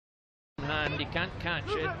hand, he can't catch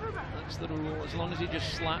it. That's the rule, as long as he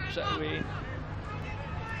just slaps it away.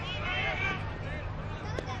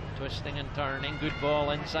 Twisting and turning, good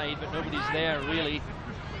ball inside, but nobody's there really.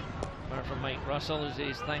 Apart from Mike Russell, who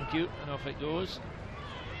says thank you, and off it goes.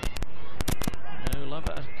 Now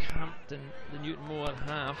Lovat are camped in the Newtonmore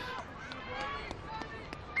half.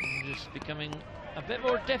 And just becoming a bit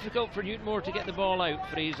more difficult for Newtonmore to get the ball out,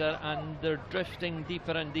 Fraser, and they're drifting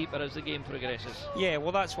deeper and deeper as the game progresses. Yeah,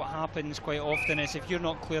 well, that's what happens quite often, is if you're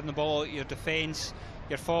not clearing the ball out of your defence,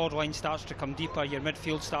 your forward line starts to come deeper, your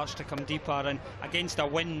midfield starts to come deeper, and against a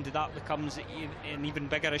wind that becomes an even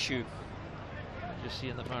bigger issue. Just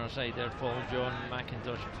see on the far side there, Paul John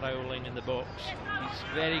McIntosh prowling in the box. He's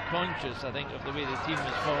very conscious, I think, of the way the team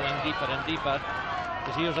is falling deeper and deeper,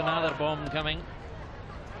 because here's another bomb coming.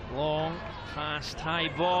 Long, fast,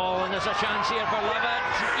 high ball, and there's a chance here for Lovat.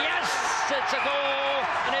 Yes, it's a goal,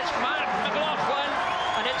 and it's MaLachlan,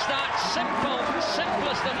 and it's that simplest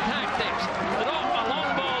of tactics. Drop a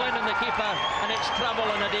long ball in the keeper, and it's trouble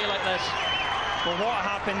on a day like this. Well, what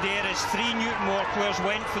happened there is 3 Newtonmore players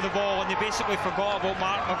went for the ball and they basically forgot about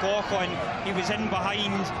MaLachlan. He was in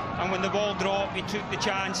behind, and when the ball dropped, he took the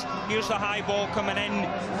chance. Here's the high ball coming in.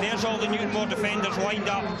 There's all the Newtonmore defenders lined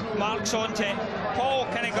up. Mark's onto it. Paul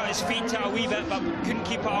kind of got his feet to it a wee bit, but couldn't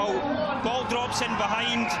keep it out. Ball drops in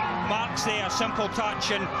behind. Mark's there, simple touch,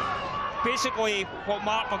 and basically what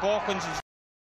MaLachlan's is